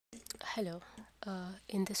Hello,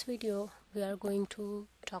 in this video we are going to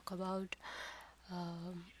talk about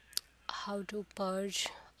um, how to purge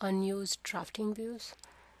unused drafting views.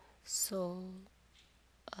 So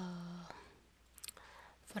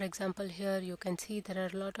for example, here you can see there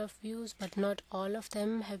are a lot of views, but not all of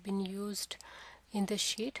them have been used in this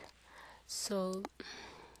sheet. So,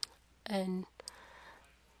 and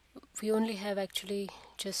we only have actually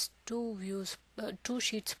just two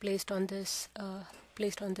sheets placed on this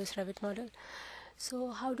Revit model.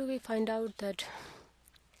 So how do we find out that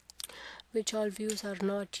which all views are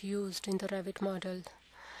not used in the Revit model?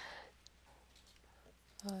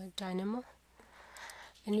 Dynamo,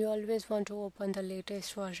 and you always want to open the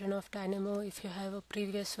latest version of Dynamo. If you have a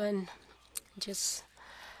previous one, just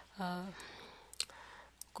uh,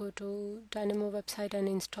 go to Dynamo website and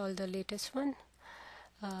install the latest one.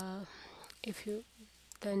 If you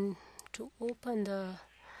then to open the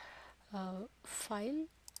file,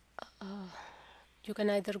 you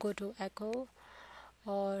can either go to echo,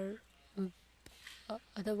 or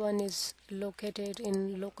other one is located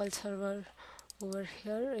in local server over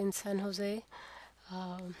here in San Jose.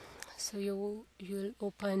 So you'll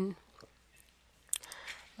open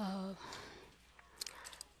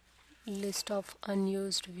list of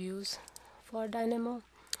unused views for Dynamo.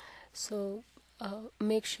 So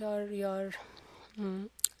make sure your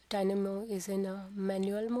Dynamo is in a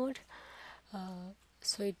manual mode,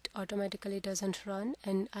 so it automatically doesn't run,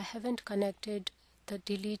 and I haven't connected the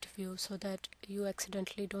delete view so that you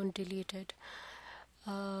accidentally don't delete it.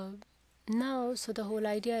 Now, so the whole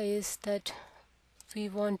idea is that we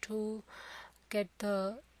want to get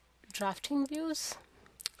the drafting views,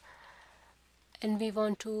 and we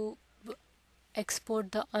want to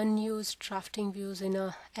export the unused drafting views in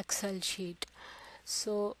a Excel sheet.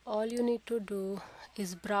 So all you need to do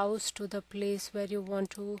is browse to the place where you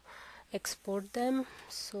want to export them.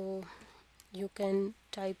 So you can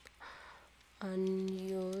type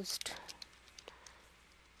unused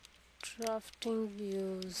drafting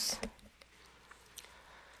views,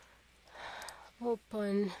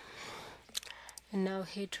 open, and now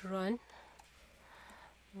hit run.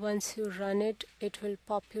 Once you run it, it will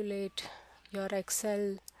populate your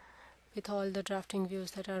Excel with all the drafting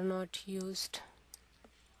views that are not used.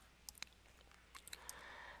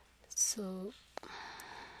 So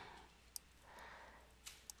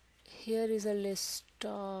here is a list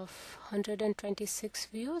of 126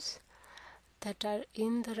 views that are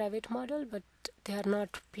in the Revit model, but they are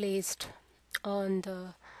not placed on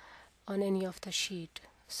any of the sheet.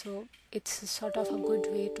 So it's sort of a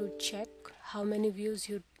good way to check how many views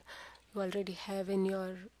you already have in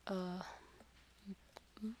your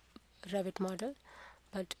Revit model,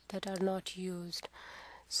 but that are not used.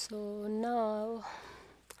 So now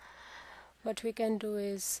what we can do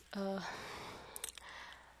is we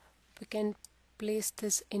can place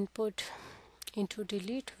this input into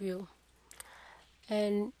delete view,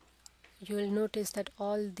 and you will notice that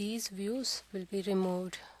all these views will be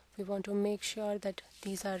removed. We want to make sure that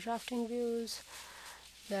these are drafting views.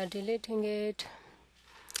 We are deleting it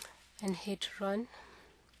and hit run.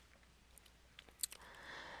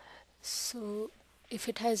 So if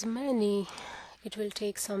it has many, it will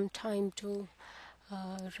take some time to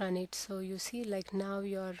run it. So you see, like now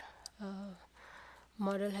your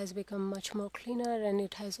model has become much more cleaner, and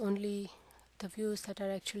it has only the views that are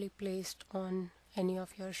actually placed on any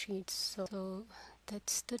of your sheets. So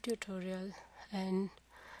that's the tutorial, and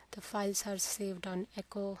the files are saved on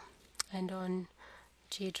Echo and on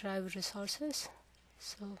G Drive resources.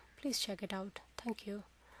 So please check it out. Thank you.